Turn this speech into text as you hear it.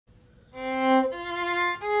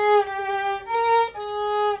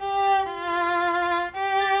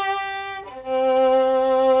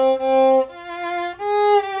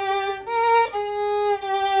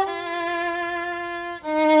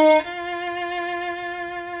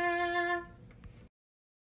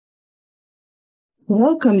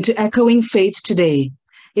Welcome to Echoing Faith Today,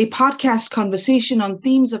 a podcast conversation on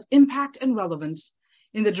themes of impact and relevance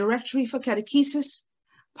in the Directory for Catechesis,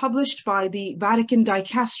 published by the Vatican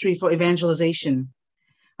Dicastery for Evangelization.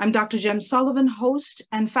 I'm Dr. Jem Sullivan, host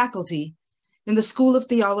and faculty in the School of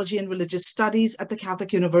Theology and Religious Studies at the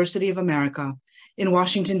Catholic University of America in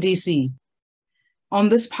Washington, D.C. On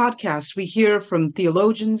this podcast, we hear from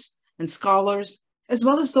theologians and scholars, as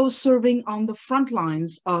well as those serving on the front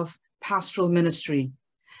lines of pastoral ministry.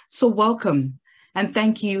 So welcome, and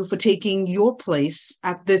thank you for taking your place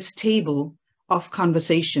at this table of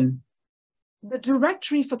conversation. The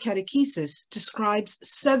Directory for Catechesis describes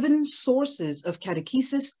 7 sources of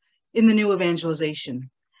catechesis in the new evangelization,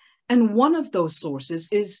 and one of those sources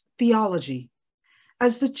is theology.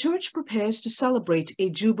 As the Church prepares to celebrate a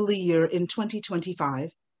Jubilee year in 2025,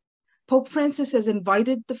 Pope Francis has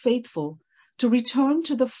invited the faithful to return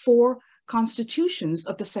to the 4 constitutions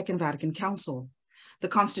of the Second Vatican Council: the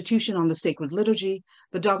Constitution on the Sacred Liturgy,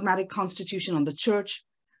 the Dogmatic Constitution on the Church,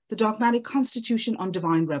 the Dogmatic Constitution on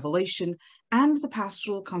Divine Revelation, and the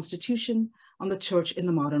Pastoral Constitution on the Church in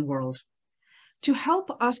the Modern World. To help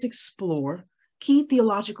us explore key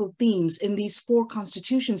theological themes in these 4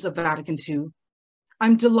 constitutions of Vatican II,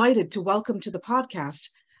 I'm delighted to welcome to the podcast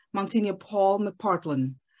Msgr. Paul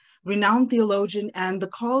McPartlan, renowned theologian and the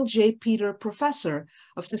Carl J. Peter Professor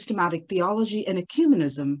of Systematic Theology and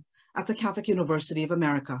Ecumenism at the Catholic University of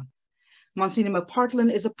America. Msgr.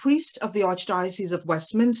 McPartlan is a priest of the Archdiocese of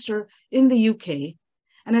Westminster in the UK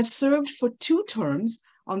and has served for 2 terms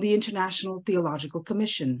on the International Theological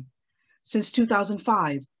Commission. Since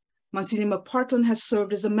 2005, Msgr. McPartlan has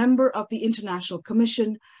served as a member of the International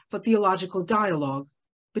Commission for Theological Dialogue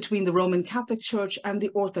between the Roman Catholic Church and the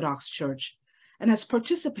Orthodox Church, and has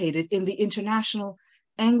participated in the International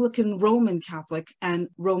Anglican Roman Catholic and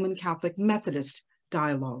Roman Catholic Methodist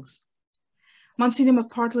dialogues. Msgr.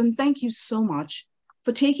 McPartlan, thank you so much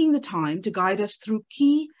for taking the time to guide us through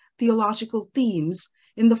key theological themes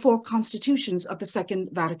in the 4 constitutions of the Second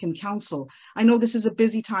Vatican Council. I know this is a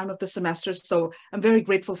busy time of the semester, so I'm very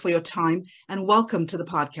grateful for your time, and welcome to the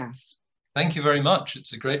podcast. Thank you very much.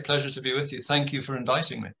 It's a great pleasure to be with you. Thank you for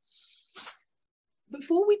inviting me.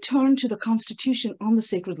 Before we turn to the Constitution on the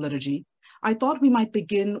Sacred Liturgy, I thought we might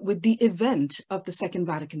begin with the event of the Second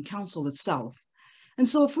Vatican Council itself. And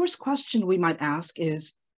so a first question we might ask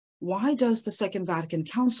is, why does the Second Vatican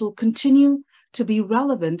Council continue to be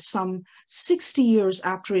relevant some 60 years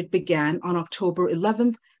after it began on October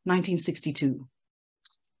 11th, 1962?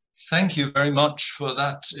 Thank you very much for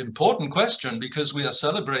that important question, because we are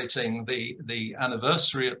celebrating the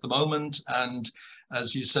anniversary at the moment, and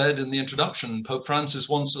as you said in the introduction, Pope Francis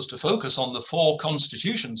wants us to focus on the 4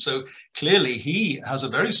 constitutions. So clearly he has a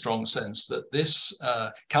very strong sense that this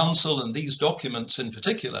council and these documents in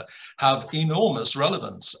particular have enormous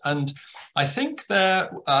relevance. And I think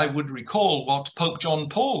I would recall what Pope John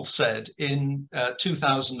Paul said in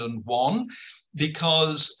 2001,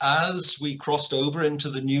 because as we crossed over into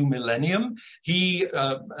the new millennium, he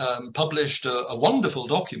published a wonderful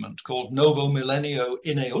document called Novo Millennio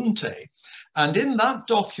Ineunte. And in that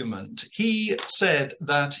document, he said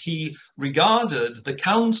that he regarded the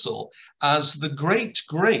council as the great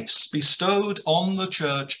grace bestowed on the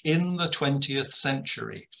church in the 20th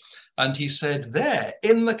century. And he said there,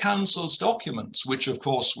 in the council's documents, which of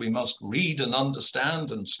course we must read and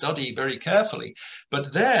understand and study very carefully,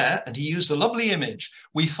 but there, and he used a lovely image,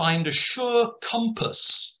 we find a sure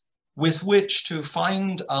compass with which to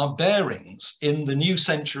find our bearings in the new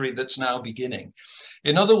century that's now beginning.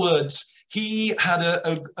 In other words, he had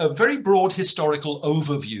a very broad historical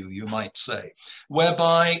overview, you might say,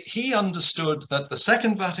 whereby he understood that the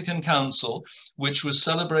Second Vatican Council, which was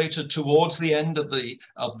celebrated towards the end of the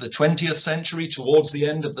 20th century, towards the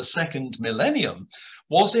end of the second millennium,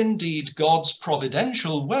 was indeed God's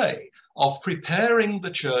providential way of preparing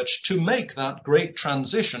the church to make that great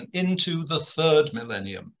transition into the 3rd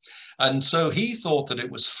millennium. And so he thought that it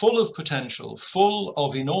was full of potential, full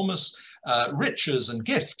of enormous riches and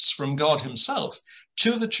gifts from God himself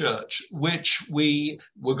to the church, which we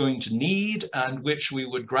were going to need and which we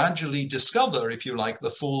would gradually discover, if you like,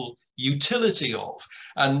 the full utility of.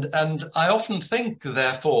 And I often think,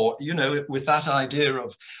 therefore, you know, with that idea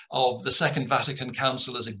of the Second Vatican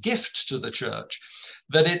Council as a gift to the church,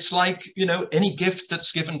 that it's like, you know, any gift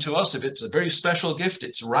that's given to us, if it's a very special gift,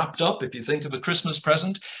 it's wrapped up, if you think of a Christmas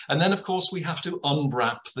present, and then of course we have to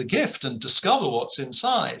unwrap the gift and discover what's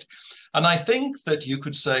inside. And I think that you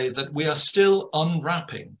could say that we are still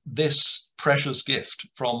unwrapping this precious gift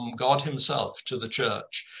from God himself to the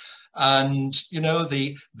church. And, you know,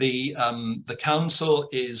 the council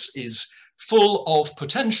is full of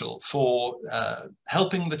potential for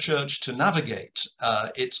helping the church to navigate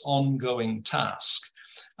its ongoing task.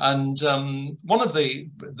 And one of the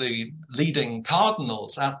leading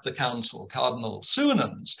cardinals at the council, Cardinal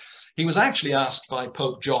Suenens, he was actually asked by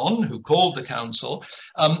Pope John, who called the council,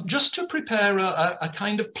 just to prepare a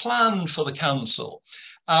kind of plan for the council.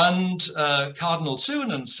 And Cardinal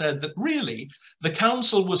Suenens said that really the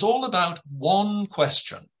council was all about one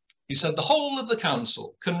question. He said the whole of the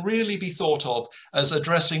council can really be thought of as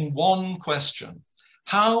addressing one question.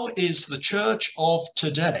 How is the church of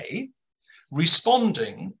today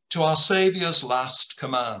responding to our Saviour's last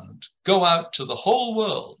command? Go out to the whole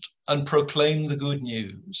world and proclaim the good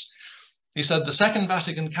news. He said the Second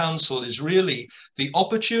Vatican Council is really the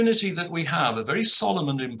opportunity that we have, a very solemn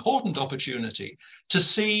and important opportunity, to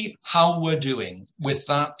see how we're doing with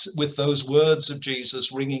that, with those words of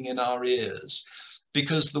Jesus ringing in our ears,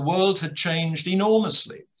 because the world had changed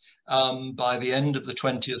enormously by the end of the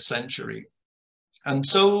 20th century. And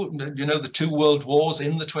so, you know, the 2 world wars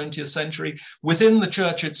in the 20th century, within the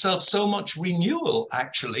church itself, so much renewal,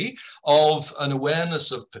 actually, of an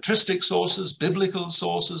awareness of patristic sources, biblical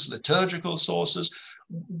sources, liturgical sources.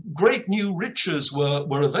 Great new riches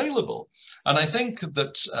were available. And I think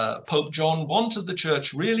that Pope John wanted the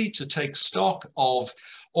church really to take stock of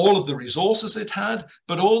all of the resources it had,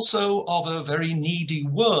 but also of a very needy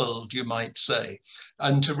world, you might say,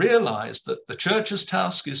 and to realize that the church's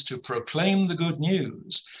task is to proclaim the good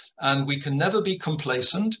news. And we can never be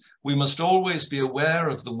complacent. We must always be aware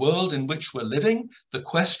of the world in which we're living, the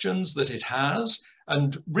questions that it has,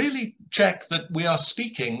 and really check that we are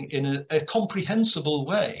speaking in a comprehensible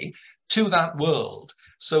way to that world,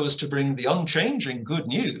 so as to bring the unchanging good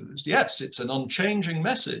news. Yes, it's an unchanging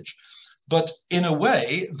message, but in a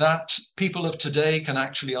way that people of today can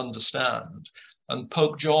actually understand. And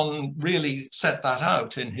Pope John really set that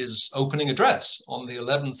out in his opening address on the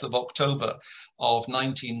 11th of October of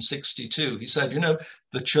 1962. He said, you know,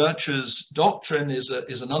 the church's doctrine is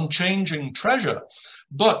an unchanging treasure,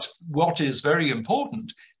 but what is very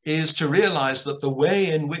important is to realize that the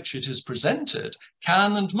way in which it is presented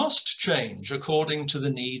can and must change according to the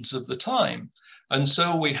needs of the time. And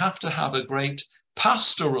so we have to have a great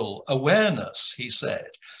pastoral awareness, he said.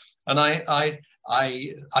 And I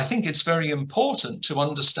think it's very important to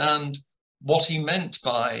understand what he meant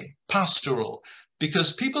by pastoral,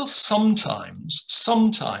 because people sometimes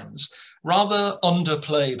rather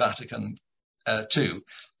underplay Vatican II.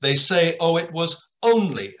 They say, oh, it was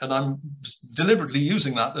only, and I'm deliberately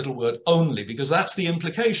using that little word only, because that's the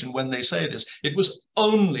implication when they say this, it was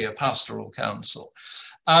only a pastoral council.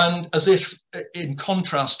 And as if in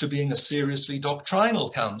contrast to being a seriously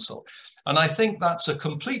doctrinal council. And I think that's a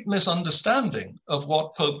complete misunderstanding of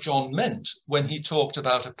what Pope John meant when he talked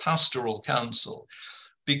about a pastoral council.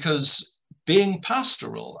 Because being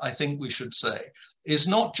pastoral, I think we should say, is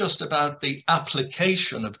not just about the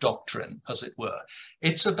application of doctrine, as it were.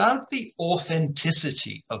 It's about the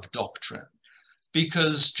authenticity of doctrine.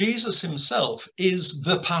 Because Jesus himself is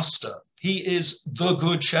the pastor. He is the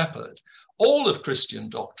good shepherd. All of Christian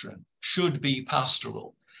doctrine should be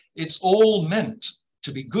pastoral. It's all meant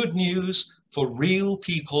to be good news for real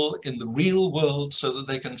people in the real world so that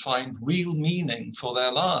they can find real meaning for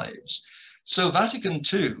their lives. So Vatican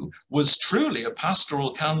II was truly a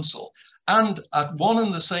pastoral council, and at one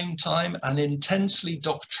and the same time, an intensely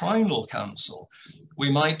doctrinal council. We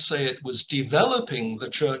might say it was developing the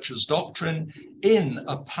church's doctrine in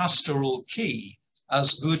a pastoral key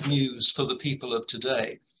as good news for the people of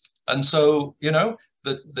today. And so, you know,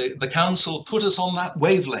 the council put us on that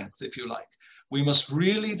wavelength, if you like. We must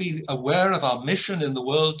really be aware of our mission in the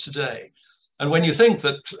world today. And when you think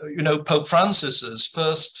that, you know, Pope Francis's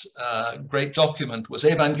first great document was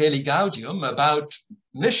Evangelii Gaudium, about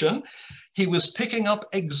mission, he was picking up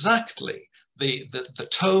exactly the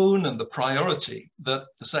tone and the priority that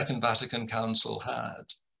the Second Vatican Council had.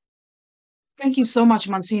 Thank you so much,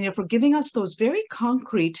 Monsignor, for giving us those very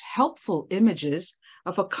concrete, helpful images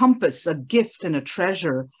of a compass, a gift, and a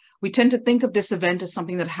treasure. We tend to think of this event as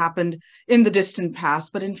something that happened in the distant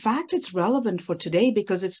past, but in fact, it's relevant for today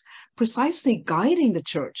because it's precisely guiding the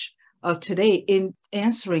church of today in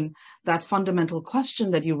answering that fundamental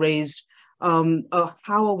question that you raised. How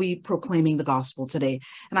are we proclaiming the gospel today?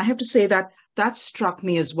 And I have to say that that struck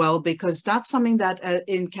me as well, because that's something that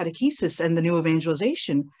in catechesis and the new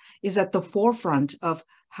evangelization is at the forefront of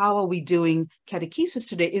how are we doing catechesis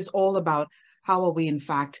today, is all about how are we, in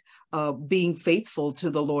fact, being faithful to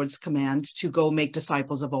the Lord's command to go make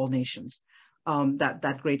disciples of all nations,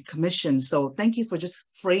 that great commission. So thank you for just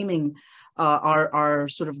framing our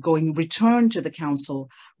sort of return to the council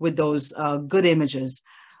with those good images.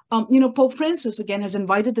 Pope Francis, again, has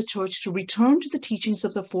invited the Church to return to the teachings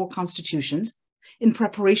of the four constitutions in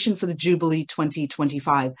preparation for the Jubilee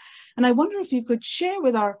 2025. And I wonder if you could share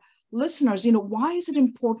with our listeners, why is it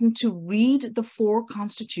important to read the four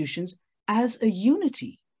constitutions as a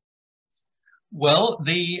unity? Well,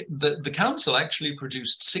 the council actually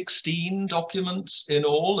produced 16 documents in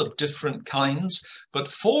all of different kinds, but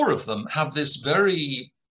 4 of them have this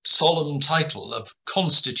very solemn title of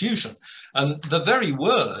constitution. And the very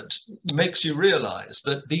word makes you realize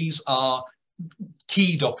that these are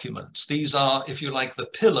key documents. These are, if you like, the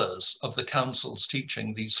pillars of the council's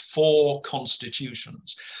teaching, these 4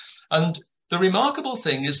 constitutions. And the remarkable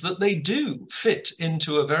thing is that they do fit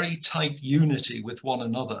into a very tight unity with one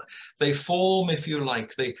another. They form, if you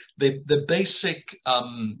like, the basic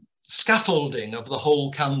scaffolding of the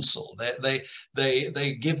whole council. They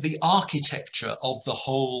give the architecture of the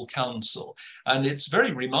whole council. And it's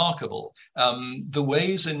very remarkable the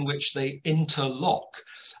ways in which they interlock.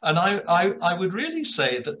 And I would really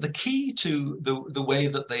say that the key to the way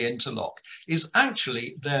that they interlock is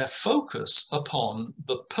actually their focus upon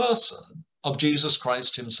the person of Jesus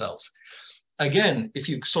Christ himself. Again, if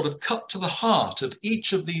you sort of cut to the heart of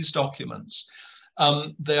each of these documents,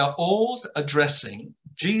 they are all addressing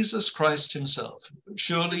Jesus Christ himself.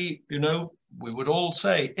 Surely, we would all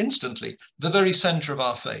say instantly, the very center of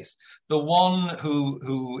our faith, the one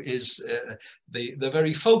who is the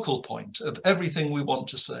very focal point of everything we want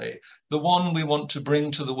to say, the one we want to bring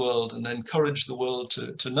to the world and encourage the world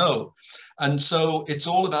to know. And so it's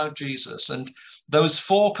all about Jesus. And those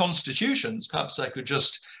 4 constitutions, perhaps I could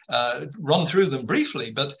just run through them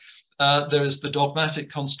briefly, but there is the dogmatic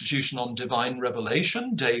constitution on divine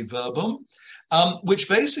revelation, Dei Verbum, which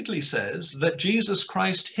basically says that Jesus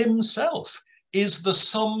Christ himself is the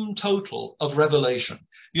sum total of revelation.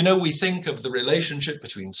 We think of the relationship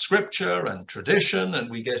between scripture and tradition, and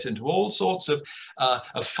we get into all sorts of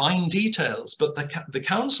fine details. But the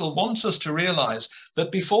council wants us to realize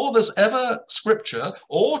that before there's ever scripture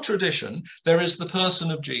or tradition, there is the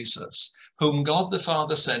person of Jesus, whom God the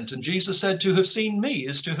Father sent. And Jesus said, to have seen me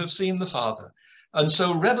is to have seen the Father. And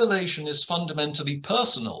so revelation is fundamentally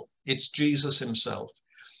personal. It's Jesus himself.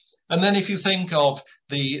 And then if you think of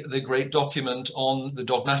the great document on the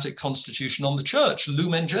dogmatic constitution on the church,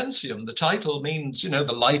 Lumen Gentium, the title means,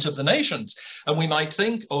 the light of the nations. And we might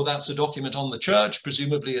think, oh, that's a document on the church.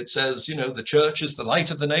 Presumably it says, the church is the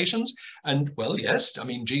light of the nations. And well, yes,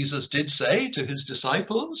 Jesus did say to his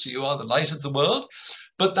disciples, you are the light of the world.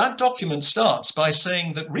 But that document starts by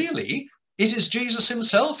saying that really it is Jesus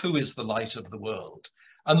himself who is the light of the world.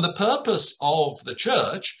 And the purpose of the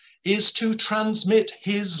church is to transmit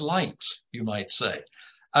his light, you might say.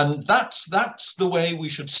 And that's the way we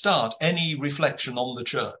should start any reflection on the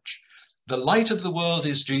church. The light of the world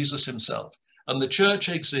is Jesus himself, and the church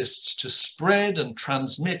exists to spread and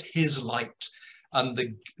transmit his light. And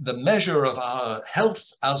the measure of our health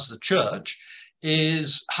as the church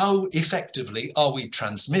is how effectively are we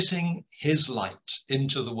transmitting his light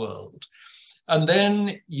into the world. And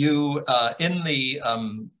then you, in the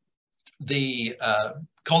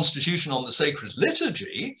constitution on the sacred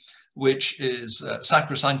liturgy, which is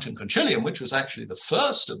Sacrosanctum Concilium, which was actually the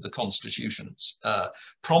first of the constitutions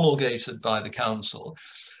promulgated by the council.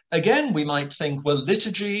 Again, we might think, well,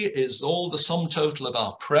 liturgy is all the sum total of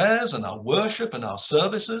our prayers and our worship and our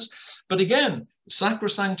services. But again,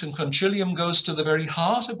 Sacrosanctum Concilium goes to the very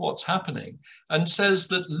heart of what's happening and says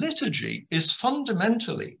that liturgy is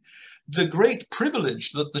fundamentally the great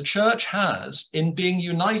privilege that the church has in being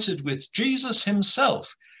united with Jesus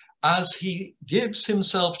himself as he gives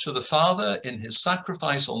himself to the Father in his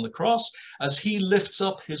sacrifice on the cross, as he lifts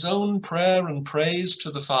up his own prayer and praise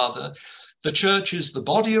to the Father. The church is the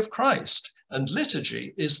body of Christ, and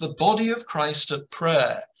liturgy is the body of Christ at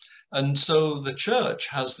prayer. And so the church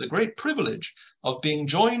has the great privilege of being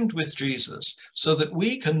joined with Jesus so that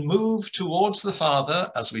we can move towards the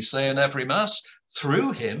Father, as we say in every Mass,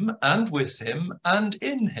 through him and with him and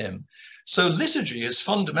in him. So liturgy is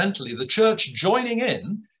fundamentally the church joining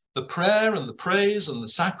in the prayer and the praise and the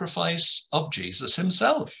sacrifice of Jesus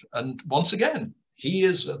himself. And once again, he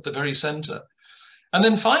is at the very center. And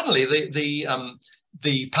then finally,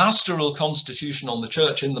 the pastoral constitution on the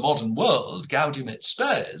church in the modern world, Gaudium et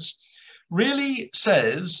Spes, really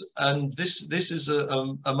says, and this is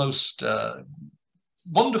a most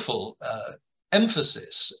wonderful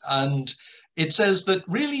emphasis, and it says that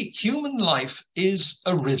really human life is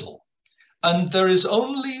a riddle, and there is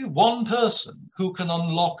only one person who can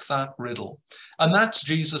unlock that riddle, and that's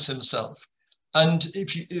Jesus himself. And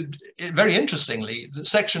very interestingly,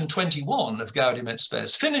 section 21 of Gaudium et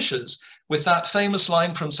Spes finishes with that famous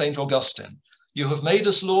line from St. Augustine, You have made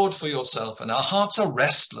us, Lord, for yourself, and our hearts are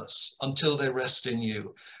restless until they rest in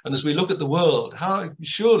you. And as we look at the world, how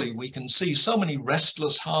surely we can see so many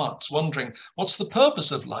restless hearts wondering, what's the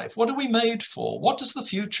purpose of life? What are we made for? What does the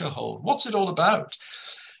future hold? What's it all about?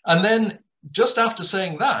 And then just after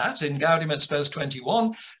saying that in Gaudium et Spes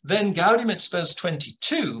 21, then Gaudium et Spes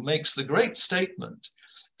 22 makes the great statement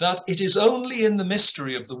that it is only in the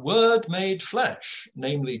mystery of the Word made flesh,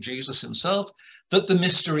 namely Jesus himself, that the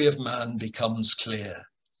mystery of man becomes clear.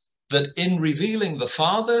 That in revealing the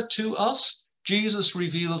Father to us, Jesus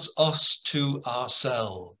reveals us to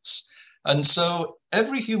ourselves. And so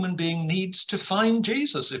every human being needs to find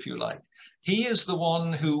Jesus, if you like. He is the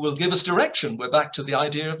one who will give us direction. We're back to the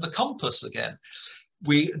idea of the compass again.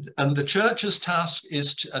 And the church's task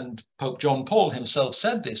is to, and Pope John Paul himself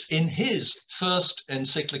said this in his first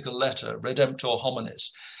encyclical letter, Redemptor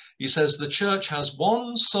Hominis. He says the church has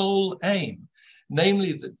one sole aim,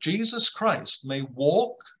 namely that Jesus Christ may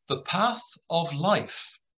walk the path of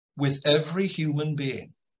life with every human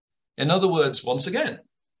being. In other words, once again,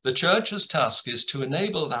 the church's task is to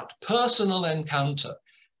enable that personal encounter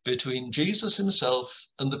between Jesus himself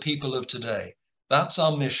and the people of today. That's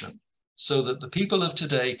our mission, so that the people of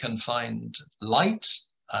today can find light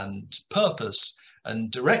and purpose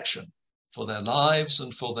and direction for their lives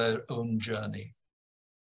and for their own journey.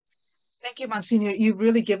 Thank you, Monsignor. You've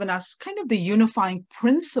really given us kind of the unifying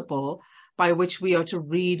principle by which we are to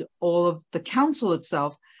read all of the council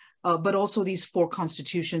itself, but also these four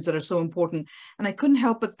constitutions that are so important. And I couldn't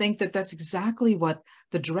help but think that that's exactly what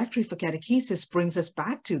the Directory for Catechesis brings us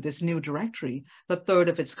back to, this new directory, the third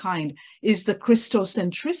of its kind, is the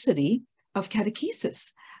Christocentricity of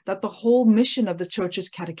catechesis, that the whole mission of the church's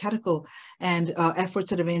catechetical and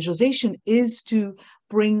efforts at evangelization is to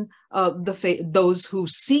bring those who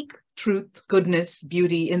seek truth, goodness,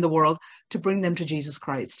 beauty in the world, to bring them to Jesus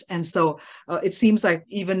Christ. And so it seems like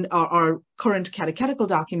even our current catechetical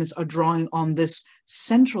documents are drawing on this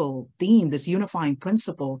central theme, this unifying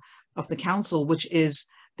principle of the council, which is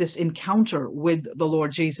this encounter with the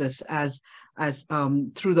Lord Jesus as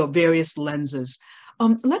through the various lenses.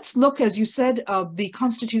 Let's look, as you said, the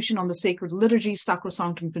Constitution on the Sacred Liturgy,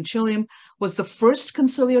 Sacrosanctum Concilium, was the first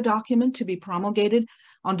conciliar document to be promulgated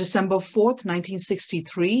on December 4th,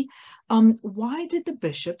 1963. Why did the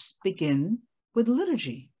bishops begin with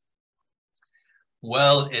liturgy?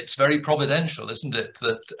 Well, it's very providential, isn't it,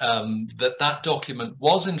 that that document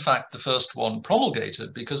was in fact the first one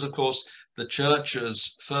promulgated, because of course the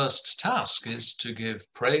church's first task is to give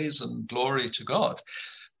praise and glory to God.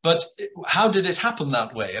 But how did it happen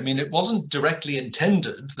that way? I mean, it wasn't directly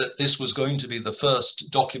intended that this was going to be the first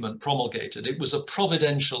document promulgated. It was a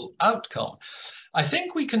providential outcome. I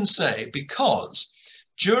think we can say because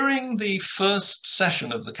during the first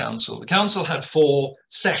session of the council had four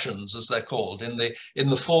sessions, as they're called, in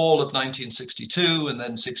the fall of 1962, and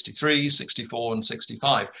then 63, 64, and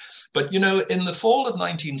 65. But, you know, in the fall of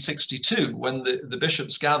 1962, when the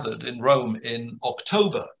bishops gathered in Rome in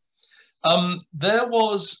October, there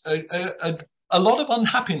was a lot of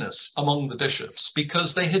unhappiness among the bishops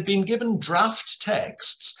because they had been given draft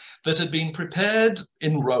texts that had been prepared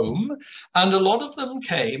in Rome, and a lot of them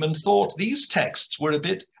came and thought these texts were a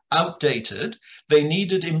bit outdated, they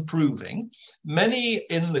needed improving. Many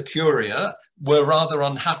in the Curia were rather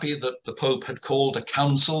unhappy that the Pope had called a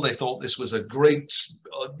council. They thought this was a great,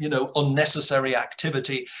 unnecessary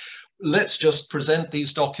activity. Let's just present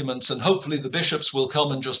these documents and hopefully the bishops will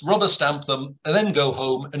come and just rubber stamp them and then go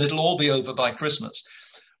home and it'll all be over by Christmas.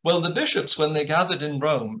 Well, the bishops, when they gathered in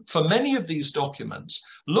Rome, for many of these documents,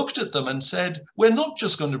 looked at them and said, we're not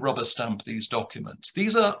just going to rubber stamp these documents.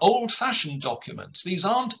 These are old-fashioned documents. These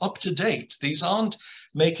aren't up to date. These aren't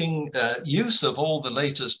making use of all the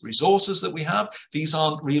latest resources that we have. These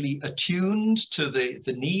aren't really attuned to the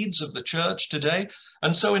needs of the church today.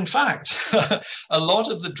 And so, in fact, a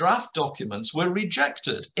lot of the draft documents were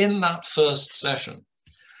rejected in that first session.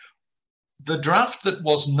 The draft that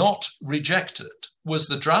was not rejected was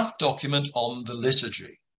the draft document on the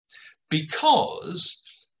liturgy, because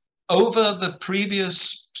over the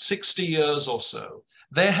previous 60 years or so,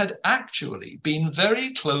 there had actually been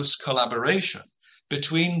very close collaboration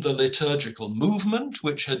between the liturgical movement,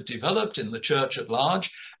 which had developed in the church at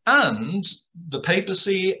large, and the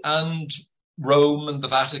papacy and Rome and the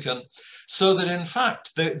Vatican, so that in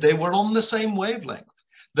fact they were on the same wavelength.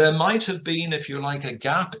 There might have been, if you like, a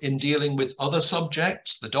gap in dealing with other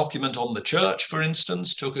subjects. The document on the church, for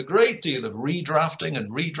instance, took a great deal of redrafting and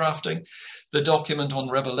redrafting. The document on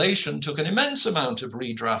Revelation took an immense amount of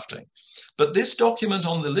redrafting. But this document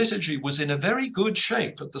on the liturgy was in a very good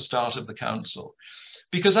shape at the start of the council.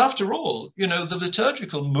 Because after all, you know, the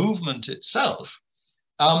liturgical movement itself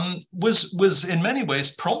was in many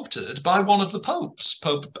ways prompted by one of the popes,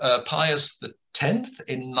 Pope Pius X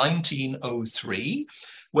in 1903,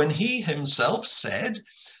 when he himself said,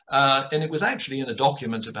 and it was actually in a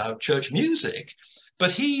document about church music,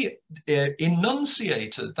 but he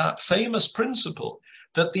enunciated that famous principle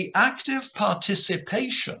that the active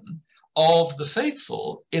participation of the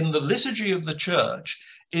faithful in the liturgy of the church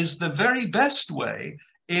is the very best way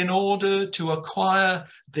in order to acquire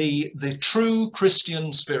the true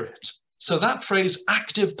Christian spirit. So that phrase,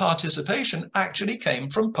 active participation, actually came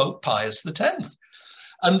from Pope Pius X.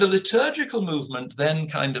 And the liturgical movement then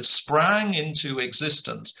kind of sprang into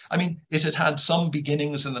existence. I mean, it had had some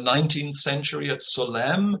beginnings in the 19th century at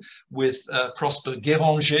Solesmes with Prosper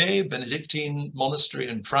Guéranger, Benedictine monastery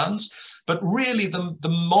in France. But really, the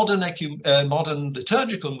modern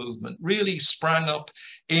liturgical movement really sprang up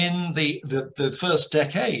in the first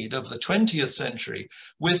decade of the 20th century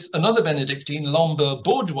with another Benedictine, Lambert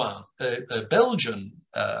Baudouin, a Belgian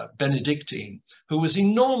Benedictine, who was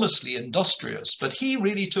enormously industrious, but he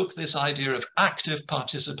really took this idea of active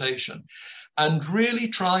participation and really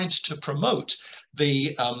tried to promote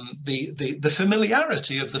the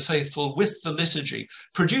familiarity of the faithful with the liturgy,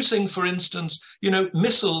 producing, for instance, you know,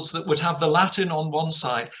 missals that would have the Latin on one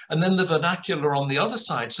side and then the vernacular on the other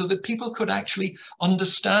side, so that people could actually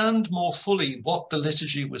understand more fully what the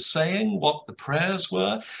liturgy was saying, what the prayers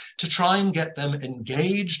were, to try and get them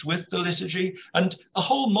engaged with the liturgy, and a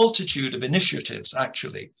whole multitude of initiatives,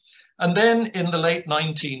 actually. And then in the late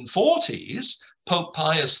 1940s, Pope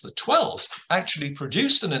Pius XII actually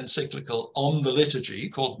produced an encyclical on the liturgy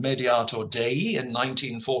called Mediator Dei in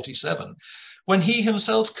 1947, when he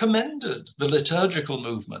himself commended the liturgical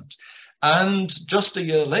movement. And just a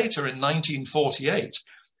year later, in 1948,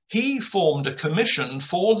 he formed a commission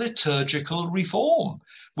for liturgical reform,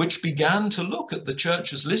 which began to look at the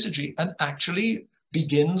church's liturgy and actually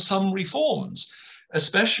begin some reforms,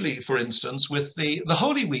 especially, for instance, with the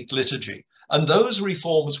Holy Week liturgy. And those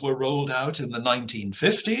reforms were rolled out in the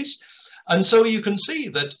 1950s. And so you can see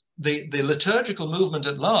that the liturgical movement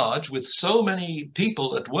at large, with so many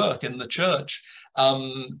people at work in the church,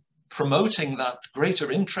 promoting that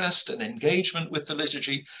greater interest and engagement with the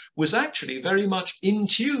liturgy, was actually very much in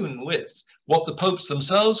tune with what the popes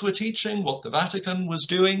themselves were teaching, what the Vatican was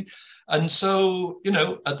doing. And so, you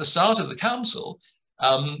know, at the start of the council,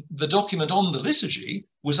 the document on the liturgy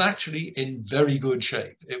was actually in very good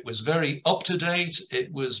shape. It was very up to date.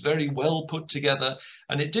 It was very well put together,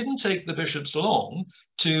 and it didn't take the bishops long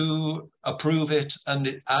to approve it.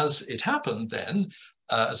 And as it happened then,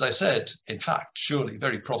 as I said, in fact, surely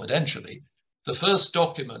very providentially, the first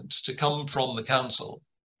document to come from the council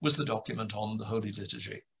was the document on the Holy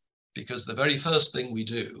Liturgy, because the very first thing we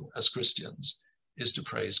do as Christians is to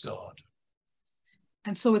praise God.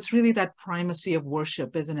 And so it's really that primacy of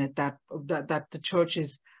worship, isn't it? That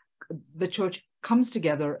the church comes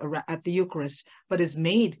together at the Eucharist, but is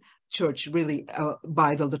made church really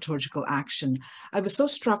by the liturgical action. I was so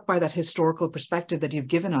struck by that historical perspective that you've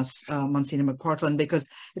given us, Monsignor McPartlan, because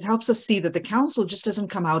it helps us see that the council just doesn't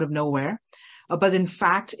come out of nowhere, but in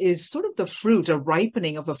fact is sort of the fruit, a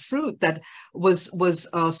ripening of a fruit that was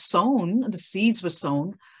sown. The seeds were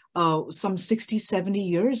sown some 60, 70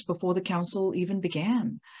 years before the council even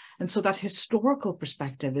began. And so that historical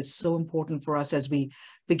perspective is so important for us as we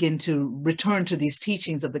begin to return to these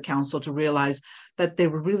teachings of the council, to realize that they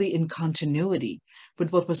were really in continuity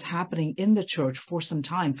with what was happening in the church for some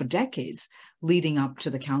time, for decades leading up to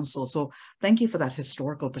the council. So thank you for that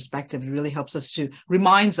historical perspective. It really helps us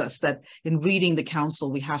reminds us that in reading the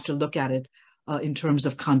council, we have to look at it in terms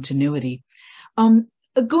of continuity.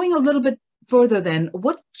 Going a little bit further then,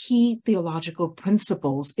 what key theological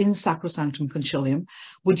principles in Sacrosanctum Concilium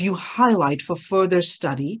would you highlight for further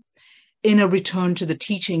study in a return to the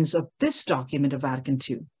teachings of this document of Vatican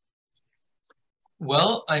II?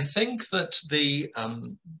 Well, I think that the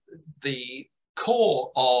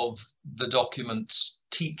core of the document's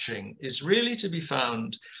teaching is really to be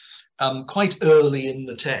found quite early in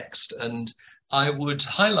the text. And I would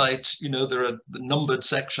highlight, you know, there are the numbered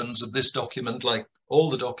sections of this document, like all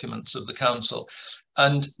the documents of the council.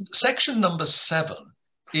 And section number 7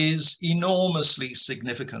 is enormously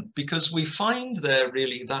significant, because we find there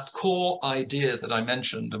really that core idea that I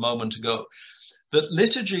mentioned a moment ago, that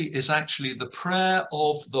liturgy is actually the prayer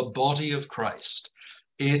of the body of Christ.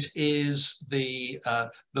 It is the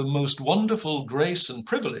most wonderful grace and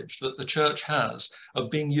privilege that the church has of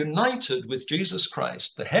being united with Jesus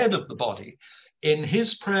Christ, the head of the body, in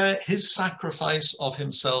his prayer, his sacrifice of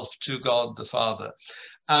himself to God the Father.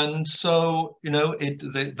 And so, you know,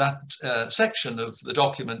 that section of the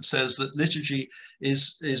document says that liturgy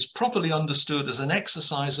is properly understood as an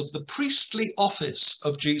exercise of the priestly office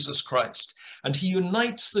of Jesus Christ. And he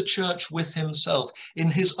unites the church with himself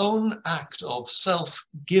in his own act of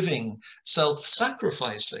self-giving,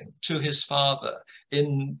 self-sacrificing to his Father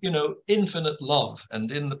in, you know, infinite love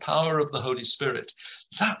and in the power of the Holy Spirit.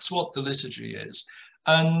 That's what the liturgy is.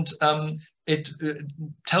 And it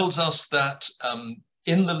tells us that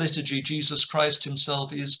in the liturgy, Jesus Christ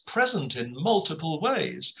himself is present in multiple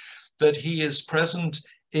ways, that he is present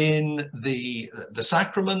in the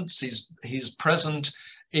sacraments, he's present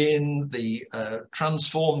in the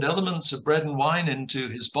transformed elements of bread and wine into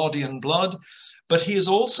his body and blood, but he is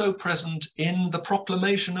also present in the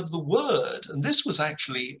proclamation of the word. And this was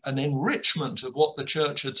actually an enrichment of what the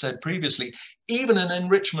church had said previously, even an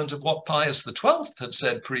enrichment of what Pius XII had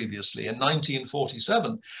said previously in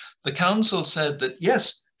 1947. The council said that,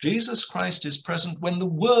 yes, Jesus Christ is present when the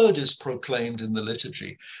word is proclaimed in the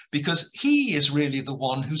liturgy, because he is really the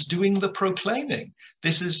one who's doing the proclaiming.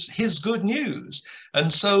 This is his good news.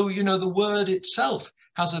 And so, you know, the word itself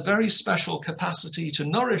has a very special capacity to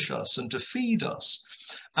nourish us and to feed us.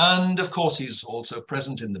 And of course, he's also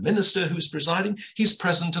present in the minister who's presiding. He's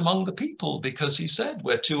present among the people because he said,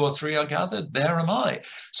 where 2 or 3 are gathered, there am I.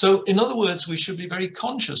 So in other words, we should be very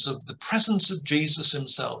conscious of the presence of Jesus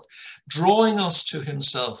himself, drawing us to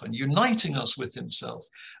himself and uniting us with himself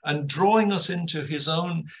and drawing us into his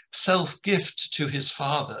own self-gift to his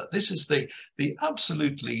Father. This is the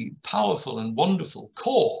absolutely powerful and wonderful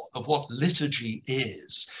core of what liturgy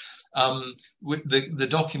is. The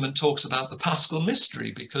document talks about the Paschal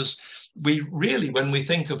mystery, because we really, when we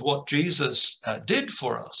think of what Jesus did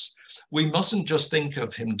for us, we mustn't just think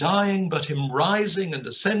of him dying, but him rising and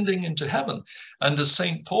ascending into heaven. And as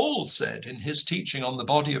St. Paul said in his teaching on the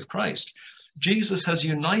body of Christ, Jesus has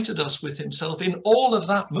united us with himself in all of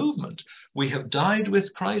that movement. We have died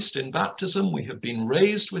with Christ in baptism. We have been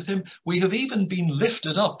raised with him. We have even been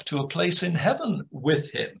lifted up to a place in heaven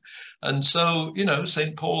with him. And so, you know,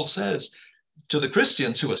 St. Paul says to the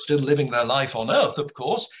Christians who are still living their life on earth, of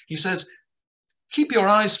course, he says, keep your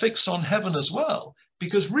eyes fixed on heaven as well,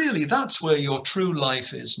 because really that's where your true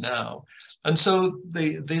life is now. And so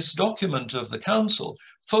this document of the council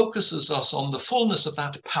focuses us on the fullness of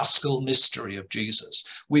that Paschal mystery of Jesus.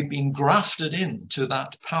 We've been grafted into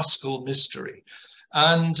that Paschal mystery.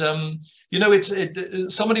 And, you know,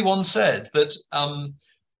 somebody once said that,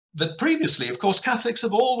 that previously, of course, Catholics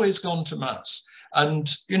have always gone to Mass and,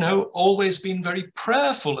 you know, always been very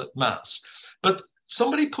prayerful at Mass. But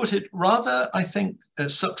somebody put it rather, I think,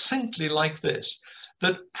 succinctly like this,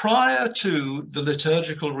 that prior to the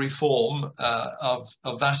liturgical reform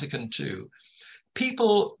of Vatican II,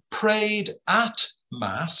 people prayed at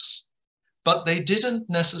Mass, but they didn't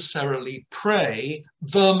necessarily pray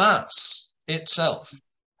the Mass itself.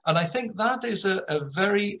 And I think that is a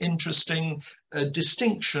very interesting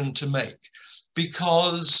distinction to make,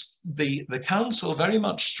 because the council very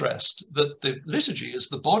much stressed that the liturgy is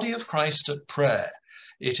the body of Christ at prayer.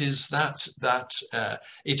 It is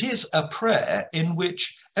it is a prayer in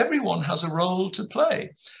which everyone has a role to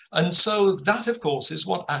play. And so that, of course, is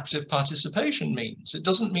what active participation means. It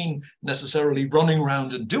doesn't mean necessarily running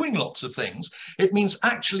around and doing lots of things. It means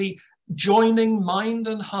actually joining mind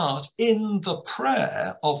and heart in the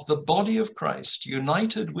prayer of the body of Christ,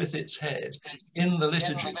 united with its head in the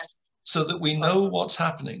liturgy, so that we know what's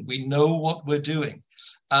happening, we know what we're doing.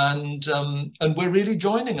 And we're really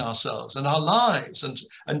joining ourselves and our lives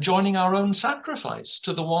and joining our own sacrifice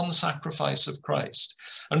to the one sacrifice of Christ,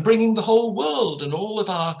 and bringing the whole world and all of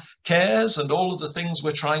our cares and all of the things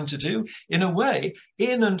we're trying to do, in a way,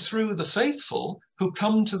 in and through the faithful who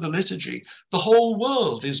come to the liturgy. The whole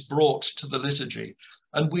world is brought to the liturgy.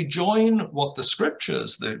 And we join what the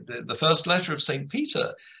scriptures, the first letter of St.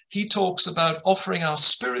 Peter, he talks about offering our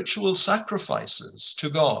spiritual sacrifices to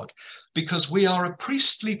God, because we are a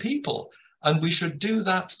priestly people and we should do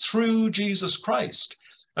that through Jesus Christ.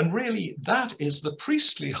 And really, that is the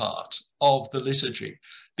priestly heart of the liturgy,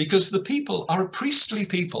 because the people are a priestly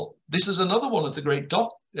people. This is another one of the great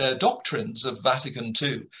doctrines of Vatican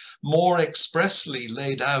II, more expressly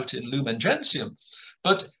laid out in Lumen Gentium.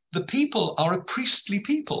 But the people are a priestly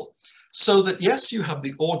people, so that, yes, you have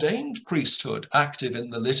the ordained priesthood active in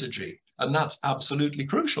the liturgy, and that's absolutely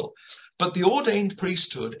crucial. But the ordained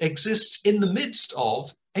priesthood exists in the midst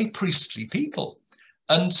of a priestly people.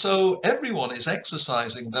 And so everyone is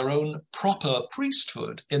exercising their own proper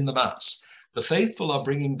priesthood in the Mass. The faithful are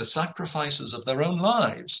bringing the sacrifices of their own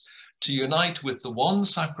lives to unite with the one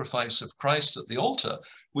sacrifice of Christ at the altar,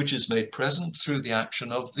 which is made present through the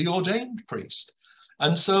action of the ordained priest.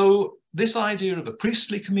 And so this idea of a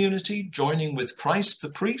priestly community joining with Christ the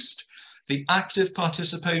priest, the active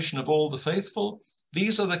participation of all the faithful,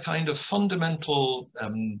 these are the kind of fundamental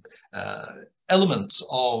elements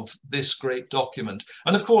of this great document.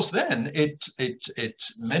 And of course, then it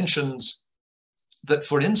mentions that,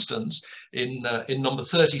 for instance, in number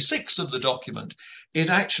 36 of the document, it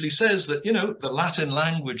actually says that, you know, the Latin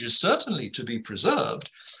language is certainly to be preserved,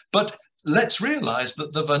 but let's realize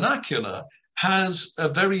that the vernacular has a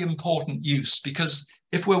very important use, because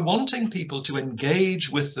if we're wanting people to engage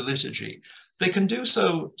with the liturgy, they can do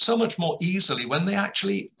so much more easily when they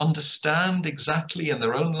actually understand exactly in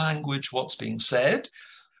their own language what's being said.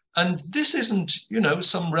 And this isn't, you know,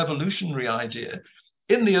 some revolutionary idea.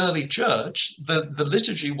 In the early church, the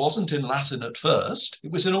liturgy wasn't in Latin at first.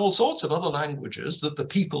 It was in all sorts of other languages that the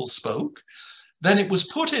people spoke. Then it was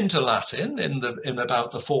put into Latin in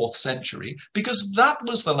about the 4th century, because that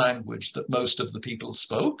was the language that most of the people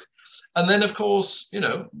spoke. And then, of course, you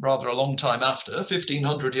know, rather a long time after,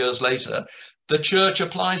 1500 years later, the church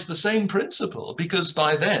applies the same principle, because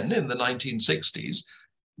by then, in the 1960s,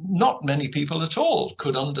 not many people at all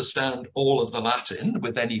could understand all of the Latin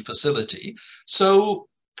with any facility. So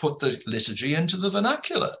put the liturgy into the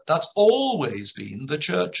vernacular. That's always been the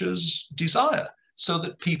church's desire, so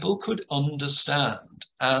that people could understand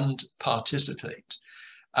and participate.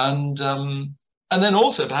 And then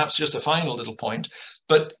also, perhaps just a final little point,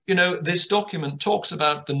 but, you know, this document talks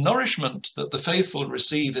about the nourishment that the faithful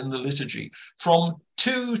receive in the liturgy from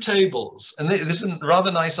 2 tables. And this is a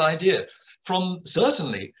rather nice idea. From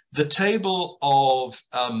certainly the table of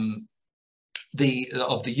the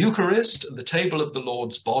Eucharist, the table of the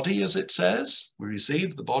Lord's body, as it says, we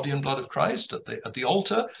receive the body and blood of Christ at the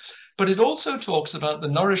altar, but it also talks about the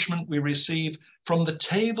nourishment we receive from the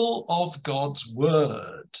table of God's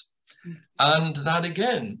word. And that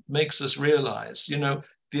again makes us realize, you know,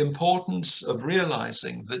 the importance of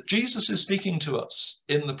realizing that Jesus is speaking to us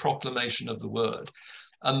in the proclamation of the word.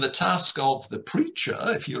 And the task of the preacher,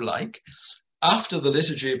 if you like, after the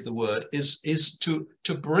liturgy of the word is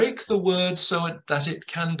to break the word so that it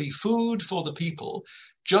can be food for the people,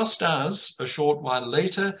 just as a short while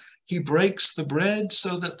later he breaks the bread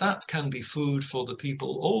so that that can be food for the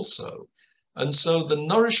people also. And so the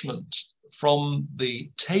nourishment from the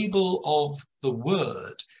table of the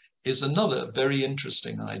word is another very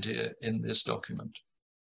interesting idea in this document.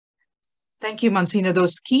 Thank you, Monsignor.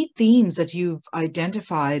 Those key themes that you've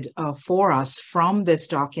identified for us from this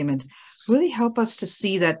document really help us to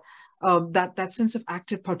see that that sense of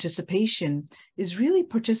active participation is really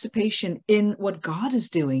participation in what God is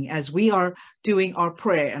doing as we are doing our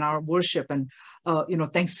prayer and our worship and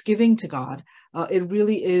thanksgiving to God. It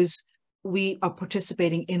really is, we are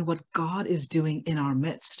participating in what God is doing in our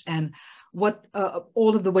midst, and what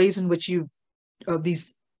all of the ways in which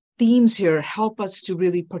these themes here help us to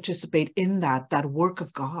really participate in that work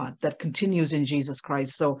of God that continues in Jesus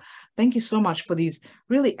Christ. So thank you so much for these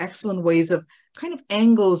really excellent ways of kind of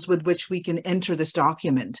angles with which we can enter this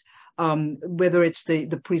document, whether it's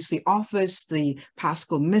the priestly office, the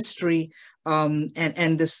paschal mystery, and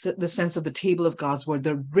the sense of the table of God's word,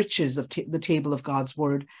 the riches of the table of God's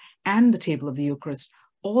word and the table of the Eucharist,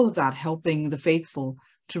 all of that helping the faithful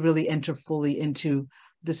to really enter fully into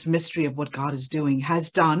this mystery of what God is doing,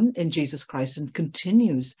 has done in Jesus Christ, and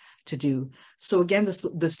continues to do. So again,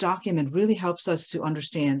 this document really helps us to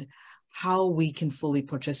understand how we can fully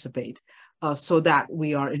participate, so that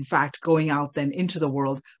we are in fact going out then into the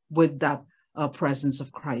world with that presence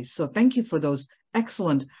of Christ. So thank you for those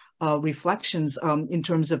excellent reflections in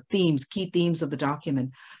terms of themes, key themes of the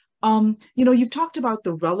document. You've talked about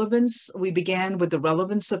the relevance. We began with the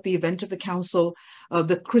relevance of the event of the council,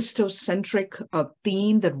 the Christocentric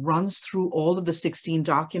theme that runs through all of the 16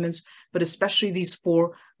 documents, but especially these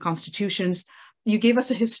 4 constitutions. You gave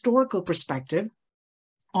us a historical perspective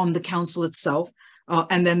on the council itself,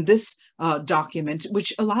 and then this document,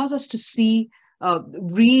 which allows us to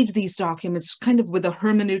read these documents kind of with a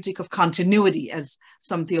hermeneutic of continuity, as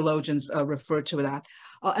some theologians refer to that,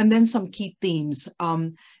 and then some key themes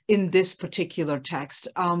in this particular text.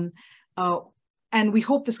 And we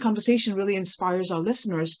hope this conversation really inspires our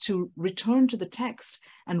listeners to return to the text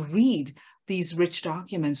and read these rich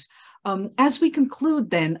documents. As we conclude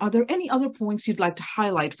then, are there any other points you'd like to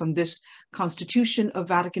highlight from this Constitution of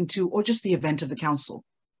Vatican II, or just the event of the Council?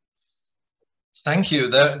 Thank you.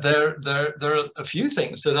 There are a few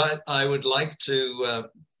things that I would like to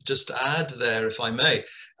just add there, if I may.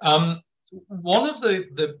 One of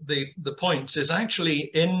the points is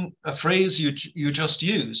actually in a phrase you just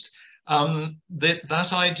used, that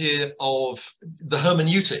idea of the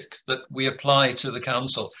hermeneutic that we apply to the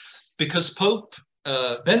council, because Pope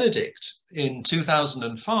Benedict in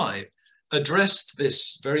 2005 addressed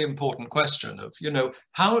this very important question of,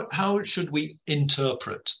 how should we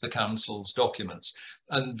interpret the council's documents?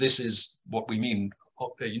 And this is what we mean,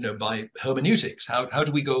 by hermeneutics. How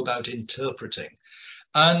do we go about interpreting?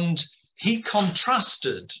 And he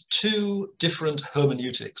contrasted two different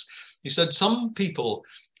hermeneutics. He said some people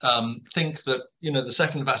think that, the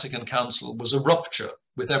Second Vatican Council was a rupture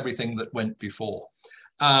with everything that went before,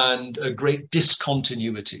 and a great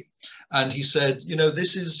discontinuity. And he said,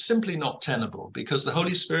 this is simply not tenable, because the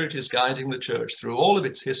Holy Spirit is guiding the church through all of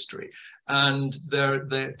its history. And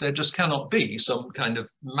there just cannot be some kind of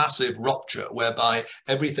massive rupture whereby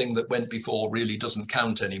everything that went before really doesn't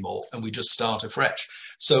count anymore and we just start afresh.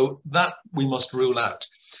 So that we must rule out.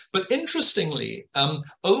 But interestingly,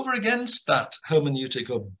 over against that hermeneutic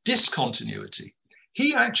of discontinuity,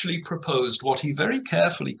 he actually proposed what he very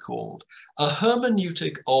carefully called a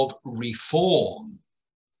hermeneutic of reform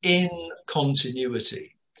in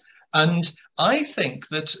continuity. And I think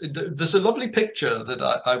that there's a lovely picture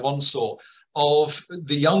that I once saw of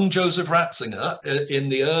the young Joseph Ratzinger in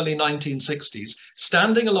the early 1960s,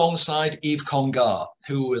 standing alongside Yves Congar,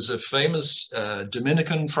 who was a famous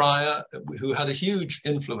Dominican friar who had a huge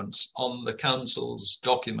influence on the council's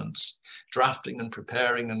documents, drafting and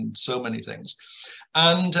preparing and so many things.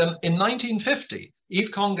 And in 1950, Yves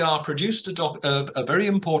Congar produced a very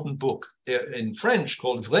important book in French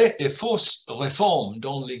called Vraie et fausse réforme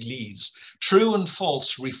dans l'Église, True and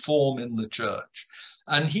False Reform in the Church.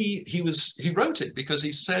 And he wrote it because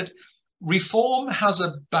he said reform has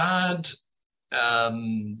a bad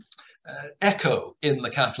echo in the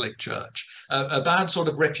Catholic Church, a bad sort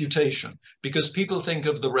of reputation, because people think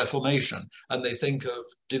of the Reformation and they think of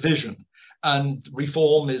division, and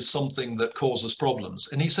reform is something that causes problems.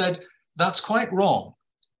 And he said, that's quite wrong.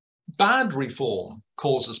 Bad reform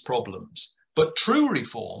causes problems, but true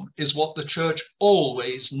reform is what the church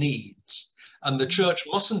always needs. And the church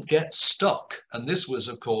mustn't get stuck. And this was,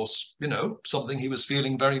 of course, something he was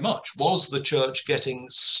feeling very much. Was the church getting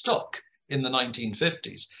stuck in the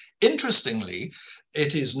 1950s? Interestingly,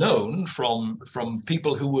 it is known from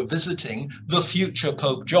people who were visiting the future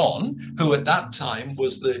Pope John, who at that time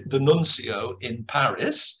was the nuncio in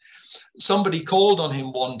Paris. Somebody called on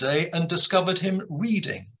him one day and discovered him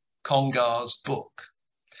reading Congar's book.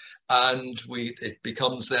 And it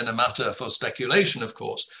becomes then a matter for speculation, of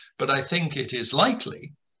course, but I think it is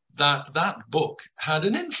likely that that book had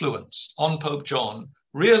an influence on Pope John,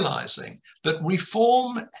 realizing that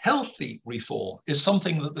reform, healthy reform, is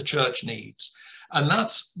something that the church needs. And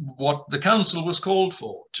that's what the council was called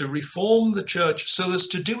for, to reform the church so as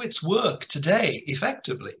to do its work today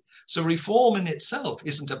effectively. So reform in itself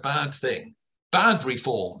isn't a bad thing. Bad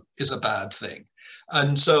reform is a bad thing.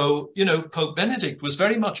 And so, Pope Benedict was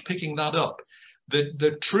very much picking that up.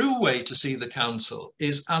 The true way to see the council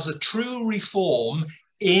is as a true reform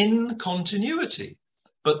in continuity.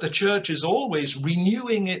 But the church is always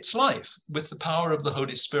renewing its life with the power of the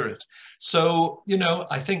Holy Spirit. So,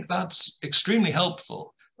 I think that's extremely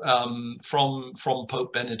helpful from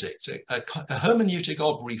Pope Benedict, a hermeneutic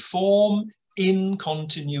of reform in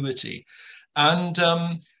continuity.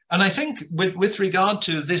 And I think with regard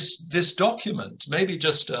to this document, maybe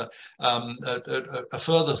just a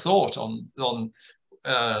further thought on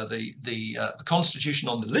the Constitution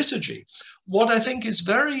on the Liturgy, what I think is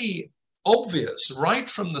very obvious right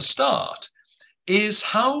from the start is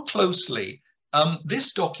how closely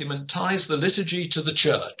this document ties the liturgy to the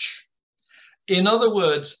church. In other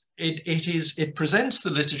words, it presents the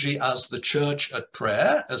liturgy as the church at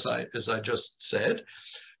prayer, as I just said,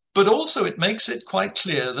 but also it makes it quite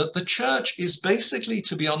clear that the church is basically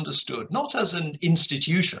to be understood not as an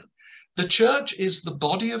institution. The church is the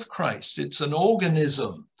body of Christ. It's an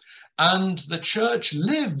organism, and the church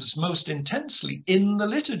lives most intensely in the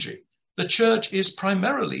liturgy. The church is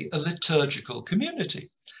primarily a liturgical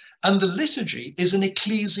community, and the liturgy is an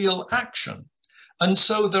ecclesial action. And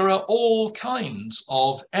so there are all kinds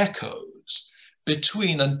of echoes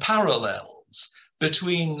and parallels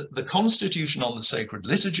between the Constitution on the Sacred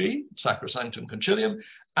Liturgy, Sacrosanctum Concilium,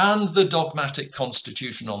 and the dogmatic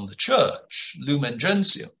Constitution on the Church, Lumen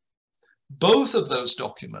Gentium. Both of those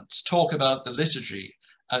documents talk about the liturgy,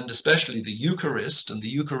 and especially the Eucharist and the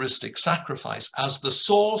Eucharistic sacrifice, as the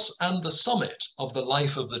source and the summit of the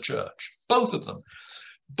life of the church. Both of them.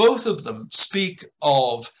 Both of them speak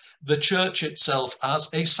of the church itself as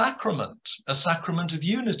a sacrament of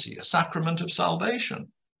unity, a sacrament of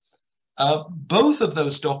salvation. Both of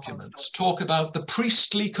those documents talk about the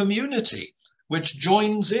priestly community, which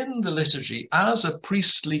joins in the liturgy as a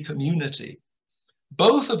priestly community.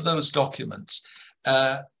 Both of those documents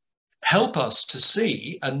help us to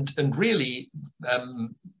see and really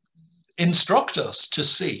instruct us to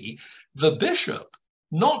see the bishop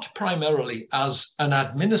not primarily as an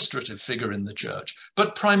administrative figure in the church,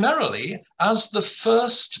 but primarily as the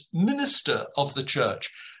first minister of the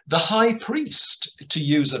church, the high priest, to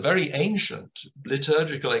use a very ancient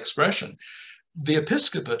liturgical expression. The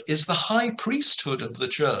episcopate is the high priesthood of the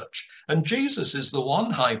church, and Jesus is the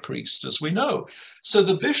one high priest, as we know. So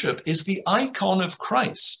the bishop is the icon of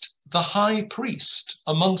Christ, the high priest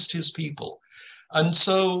amongst his people. And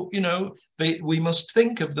so, you know, we must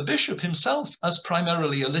think of the bishop himself as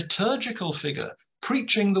primarily a liturgical figure,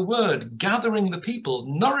 preaching the word, gathering the people,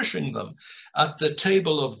 nourishing them at the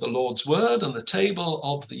table of the Lord's word and the table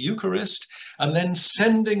of the Eucharist, and then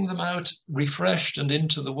sending them out refreshed and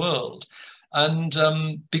into the world. And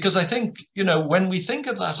because I think, you know, when we think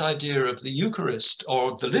of that idea of the Eucharist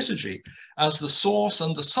or the liturgy as the source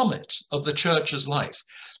and the summit of the church's life,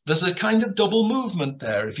 there's a kind of double movement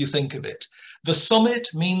there, if you think of it. The summit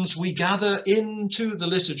means we gather into the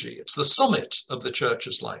liturgy. It's the summit of the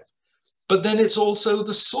church's life. But then it's also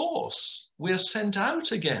the source. We're sent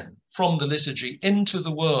out again from the liturgy into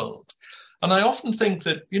the world. And I often think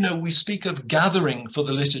that, you know, we speak of gathering for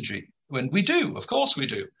the liturgy, when we do, of course we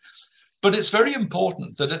do. But it's very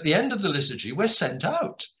important that at the end of the liturgy, we're sent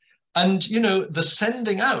out. And, you know, the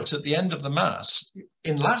sending out at the end of the Mass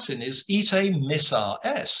in Latin is ite missa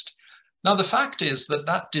est. Now, the fact is that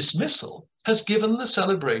that dismissal has given the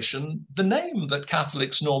celebration the name that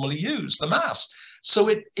Catholics normally use, the Mass. So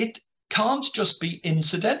it can't just be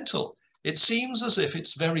incidental. It seems as if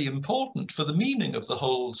it's very important for the meaning of the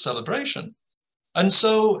whole celebration. And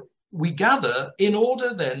so we gather in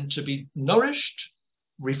order then to be nourished,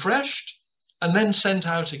 refreshed, and then sent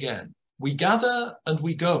out again. We gather and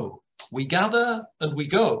we go. We gather and we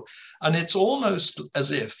go. And it's almost as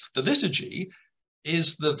if the liturgy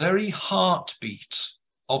is the very heartbeat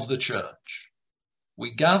of the church.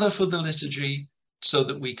 We gather for the liturgy so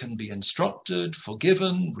that we can be instructed,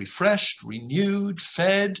 forgiven, refreshed, renewed,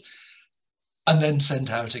 fed, and then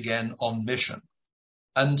sent out again on mission.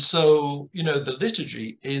 And so, you know, the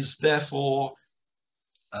liturgy is therefore,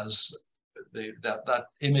 as that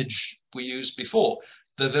image we used before,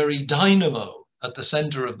 the very dynamo at the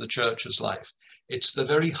center of the church's life. It's the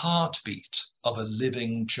very heartbeat of a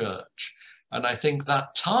living church. And I think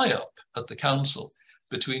that tie-up at the council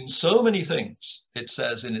between so many things it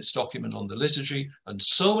says in its document on the liturgy and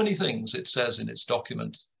so many things it says in its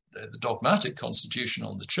document, the dogmatic constitution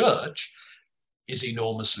on the church, is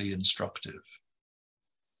enormously instructive.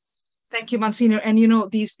 Thank you, Monsignor. And, you know,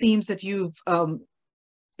 these themes that you've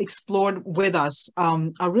explored with us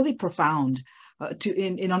are really profound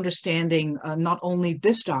in understanding not only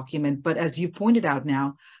this document, but as you pointed out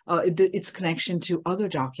now, its connection to other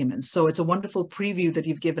documents. So it's a wonderful preview that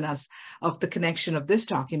you've given us of the connection of this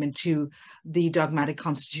document to the dogmatic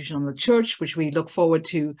constitution on the church, which we look forward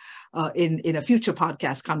to in a future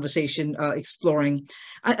podcast conversation exploring.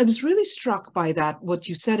 I was really struck by that, what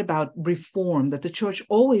you said about reform, that the church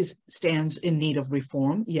always stands in need of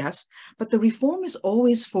reform, yes, but the reform is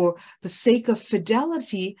always for the sake of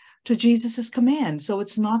fidelity to Jesus's command. So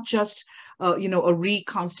it's not just, you know, a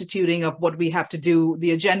reconstituting of what we have to do,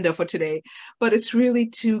 the agenda for today, but it's really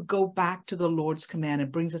to go back to the Lord's command.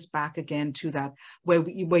 It brings us back again to that where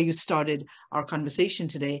you started our conversation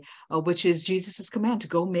today, which is Jesus's command to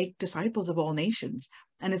go make disciples of all nations.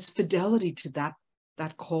 And it's fidelity to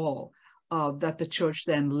that call that the church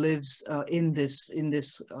then lives in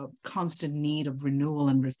this constant need of renewal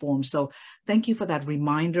and reform. So thank you for that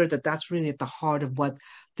reminder that that's really at the heart of what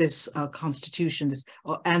this constitution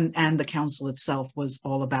and the council itself was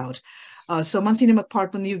all about. So Monsignor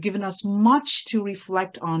McPartlan, you've given us much to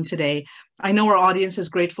reflect on today. I know our audience is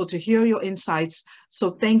grateful to hear your insights.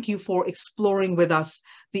 So thank you for exploring with us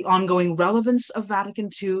the ongoing relevance of Vatican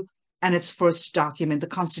II and its first document, the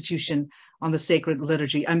Constitution on the Sacred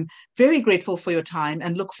Liturgy. I'm very grateful for your time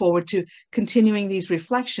and look forward to continuing these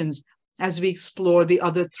reflections as we explore the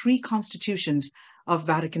other 3 constitutions of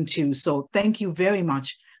Vatican II. So thank you very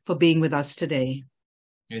much for being with us today.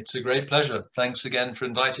 It's a great pleasure. Thanks again for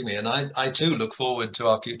inviting me. And I too look forward to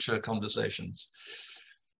our future conversations.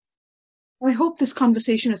 I hope this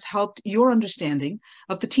conversation has helped your understanding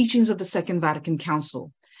of the teachings of the Second Vatican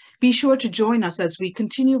Council. Be sure to join us as we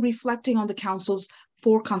continue reflecting on the Council's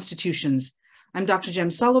 4 constitutions. I'm Dr.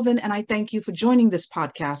 Jem Sullivan, and I thank you for joining this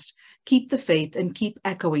podcast. Keep the faith and keep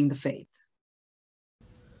echoing the faith.